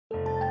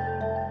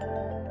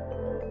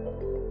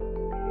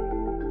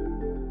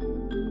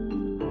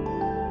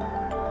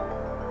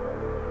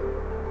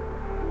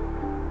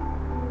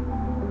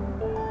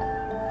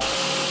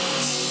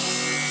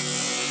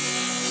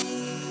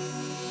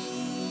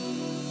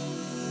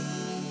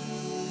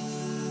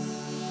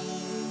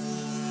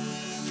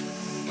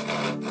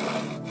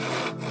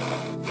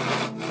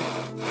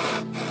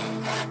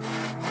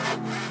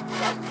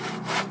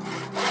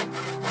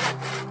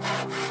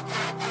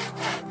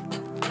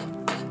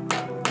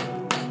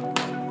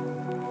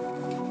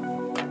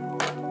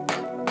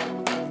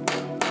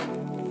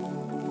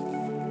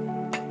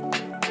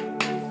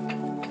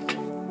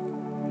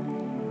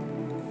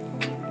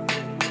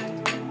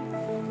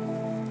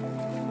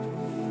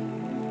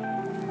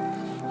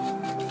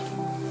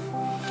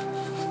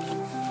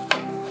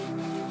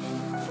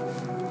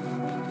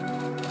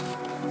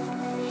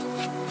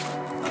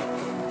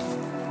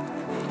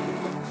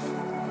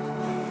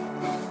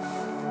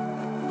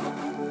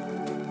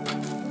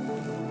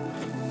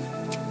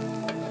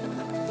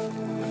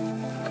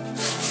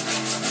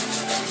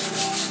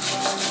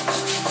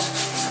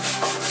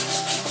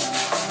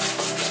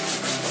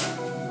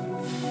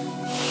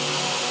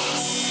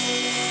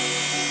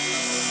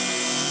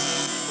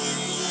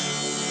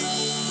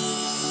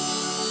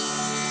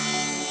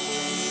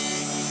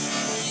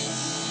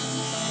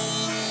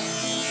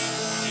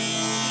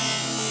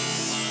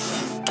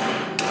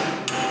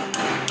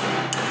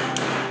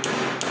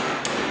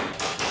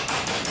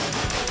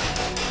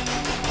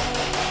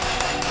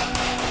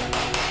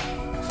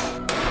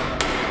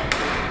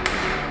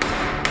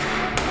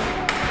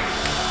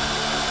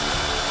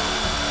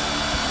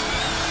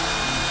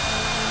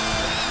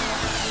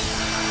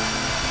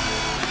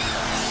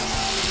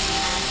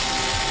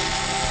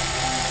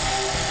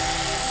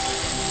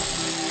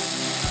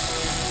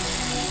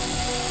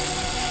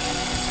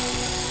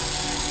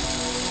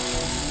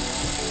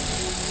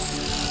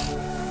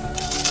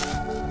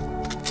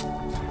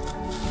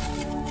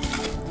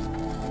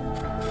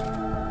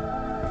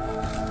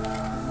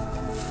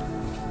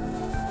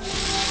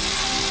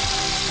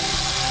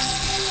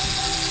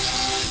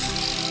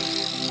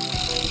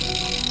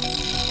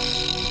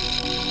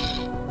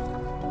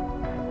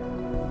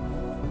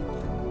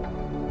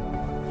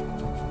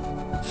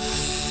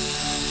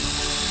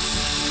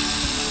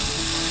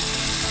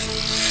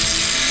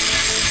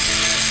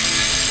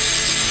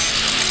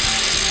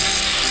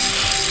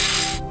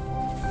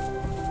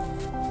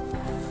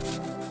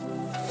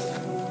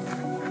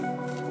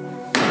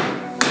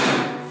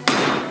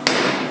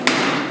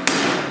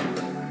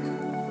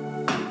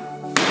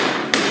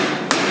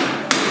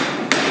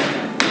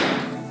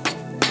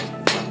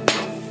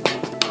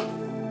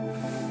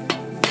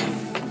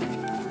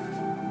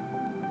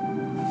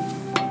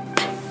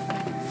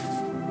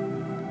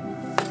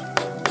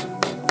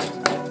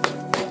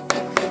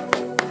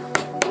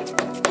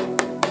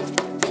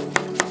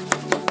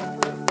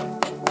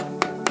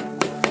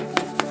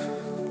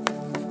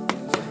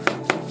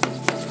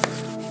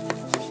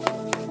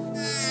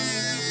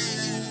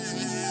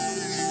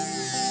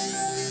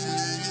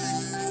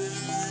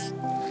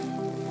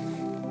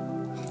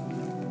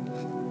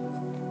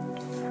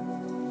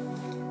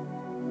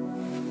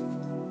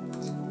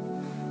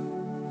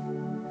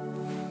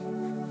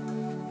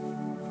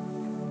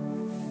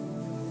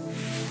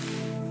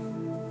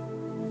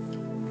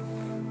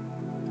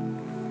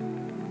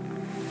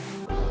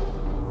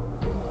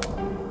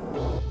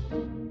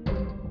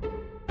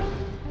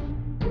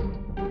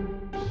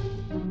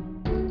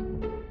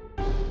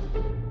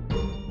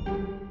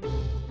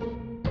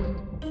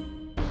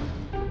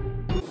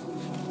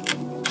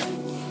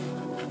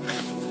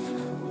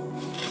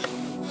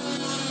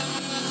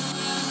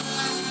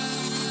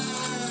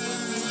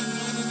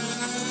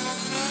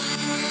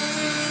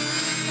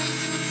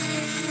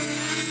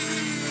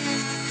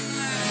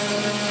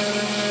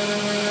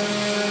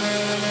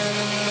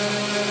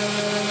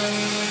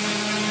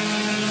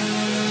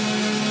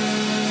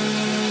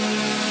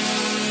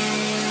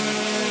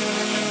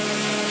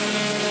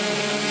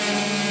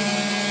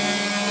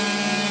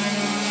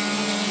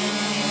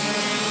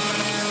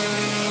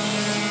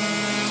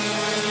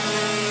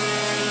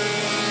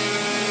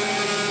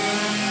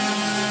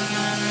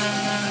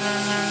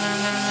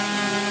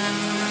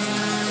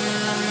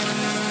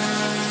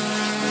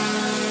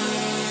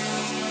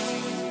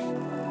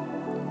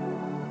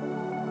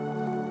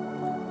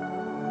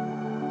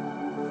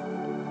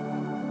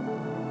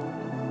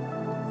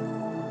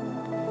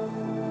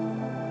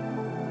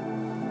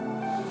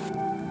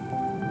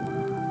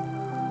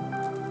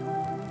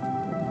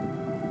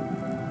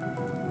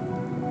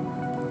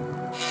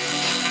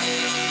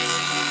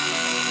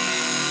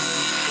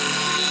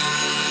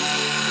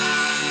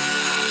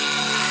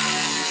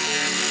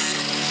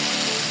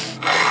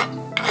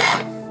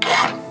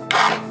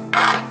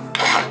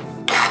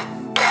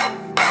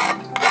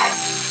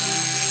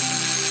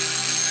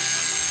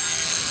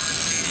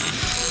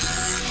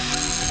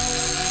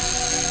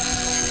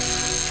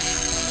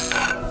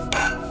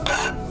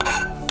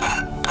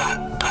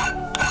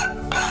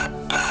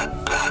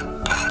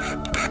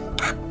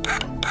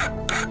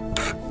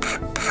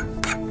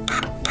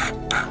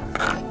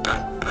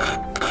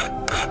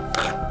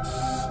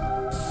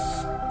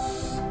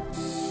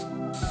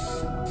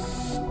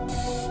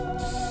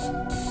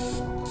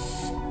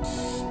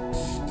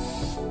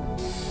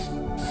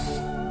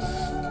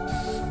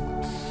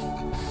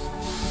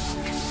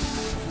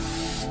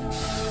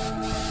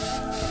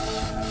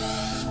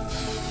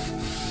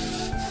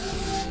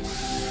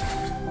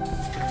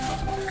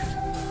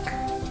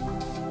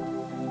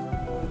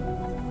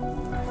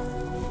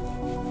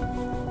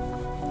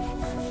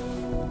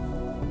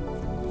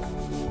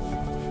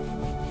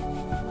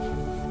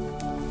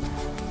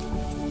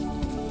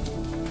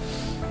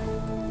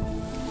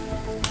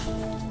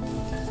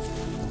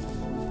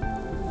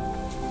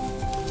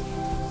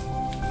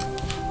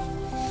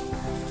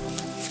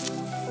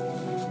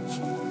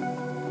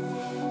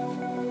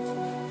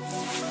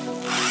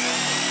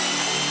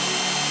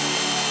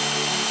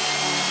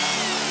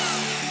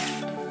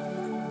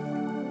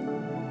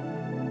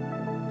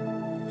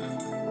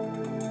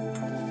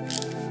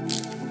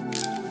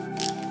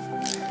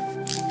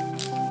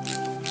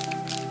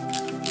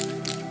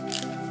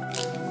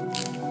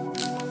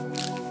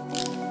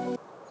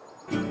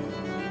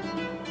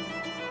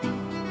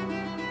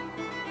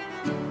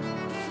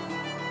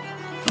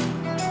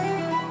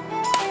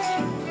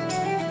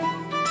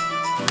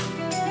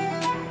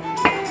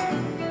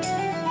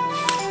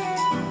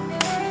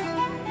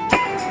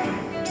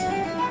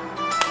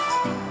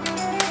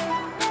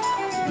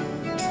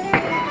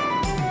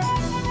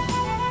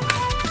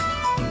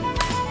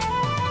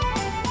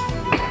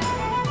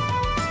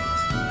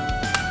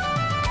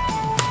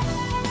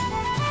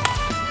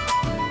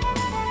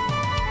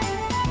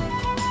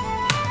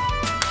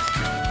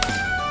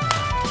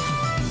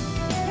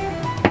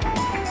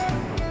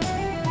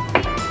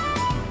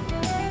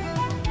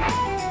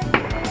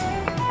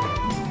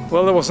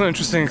Well, that was an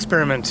interesting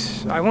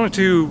experiment. I wanted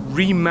to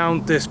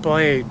remount this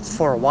blade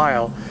for a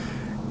while,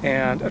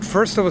 and at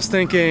first I was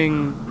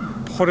thinking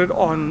put it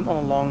on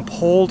a long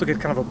pole to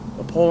get kind of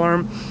a pole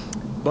arm,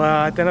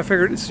 but then I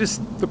figured it's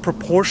just the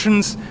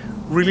proportions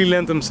really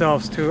lend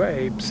themselves to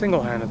a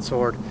single-handed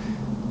sword.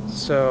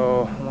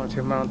 So I wanted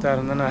to mount that,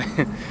 and then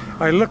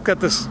I looked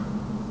at this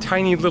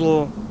tiny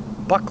little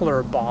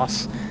buckler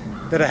boss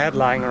that I had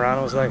lying around.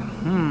 I was like,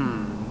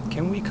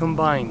 can we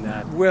combine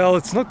that? Well,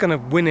 it's not gonna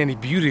win any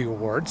beauty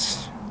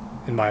awards,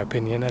 in my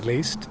opinion at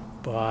least,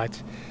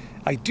 but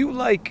I do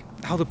like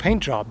how the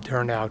paint job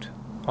turned out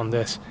on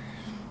this.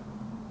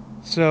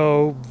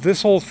 So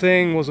this whole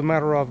thing was a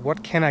matter of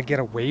what can I get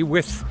away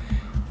with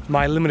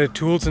my limited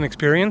tools and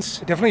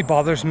experience. It definitely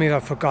bothers me that I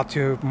forgot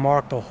to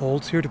mark the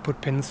holes here to put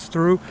pins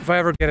through. If I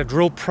ever get a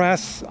drill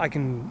press, I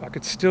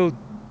could still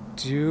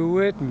do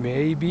it,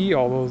 maybe,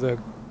 although the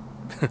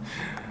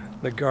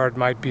the guard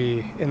might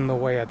be in the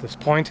way at this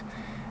point.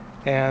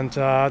 And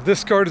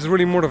this guard is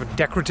really more of a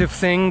decorative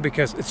thing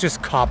because it's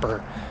just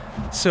copper.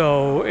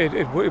 So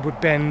it would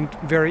bend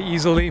very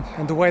easily.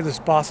 And the way this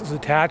boss is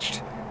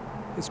attached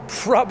is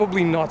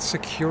probably not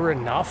secure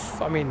enough.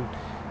 I mean,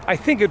 I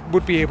think it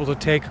would be able to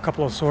take a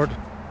couple of sword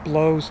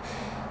blows,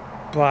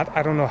 but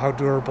I don't know how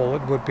durable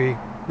it would be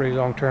really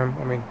long term.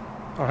 I mean,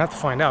 I'll have to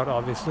find out,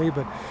 obviously,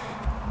 but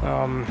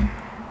I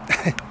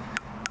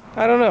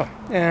don't know.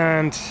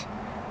 And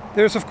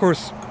there's, of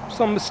course,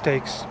 some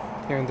mistakes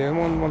here and there.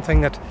 One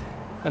thing that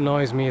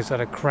annoys me is that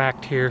it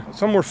cracked here.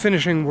 Some more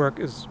finishing work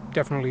is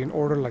definitely in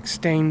order, like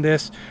stain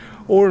this,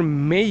 or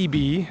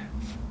maybe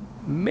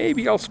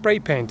I'll spray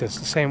paint this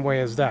the same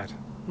way as that.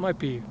 Might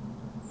be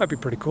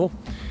pretty cool.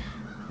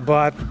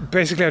 But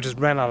basically I just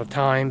ran out of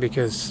time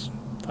because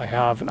I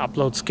have an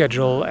upload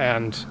schedule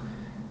and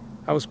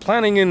I was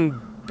planning in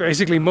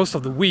basically most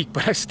of the week,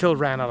 but I still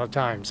ran out of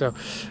time. So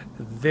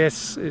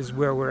this is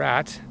where we're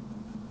at.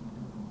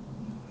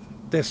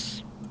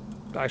 This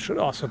I should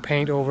also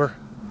paint over.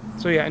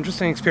 So yeah,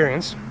 interesting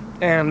experience.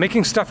 And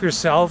making stuff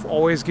yourself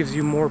always gives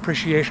you more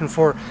appreciation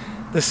for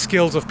the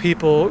skills of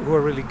people who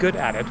are really good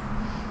at it.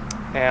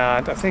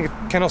 And I think it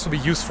can also be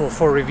useful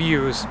for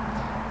reviews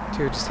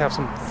to just have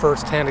some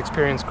first-hand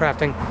experience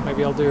crafting.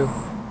 Maybe I'll do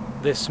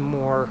this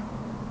more,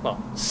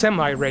 well,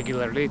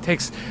 semi-regularly. It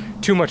takes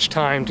too much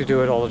time to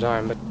do it all the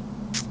time, but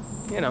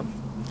you know.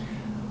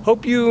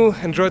 Hope you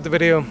enjoyed the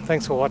video.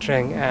 Thanks for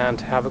watching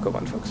and have a good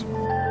one, folks.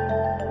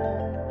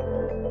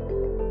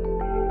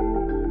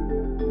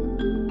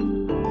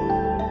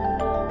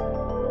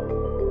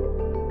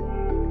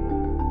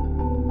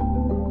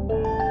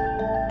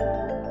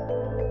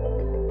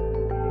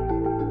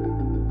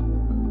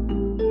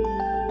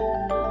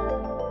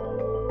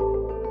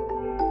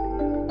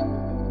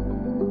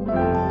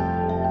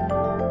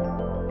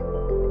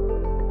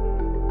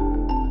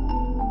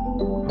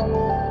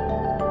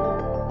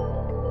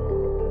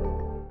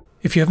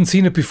 If you haven't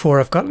seen it before,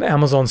 I've got an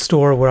Amazon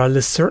store where I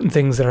list certain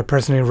things that I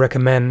personally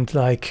recommend,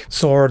 like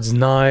swords,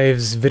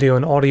 knives, video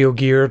and audio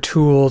gear,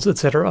 tools,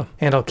 etc.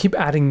 And I'll keep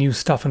adding new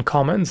stuff in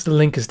comments. The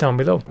link is down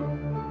below.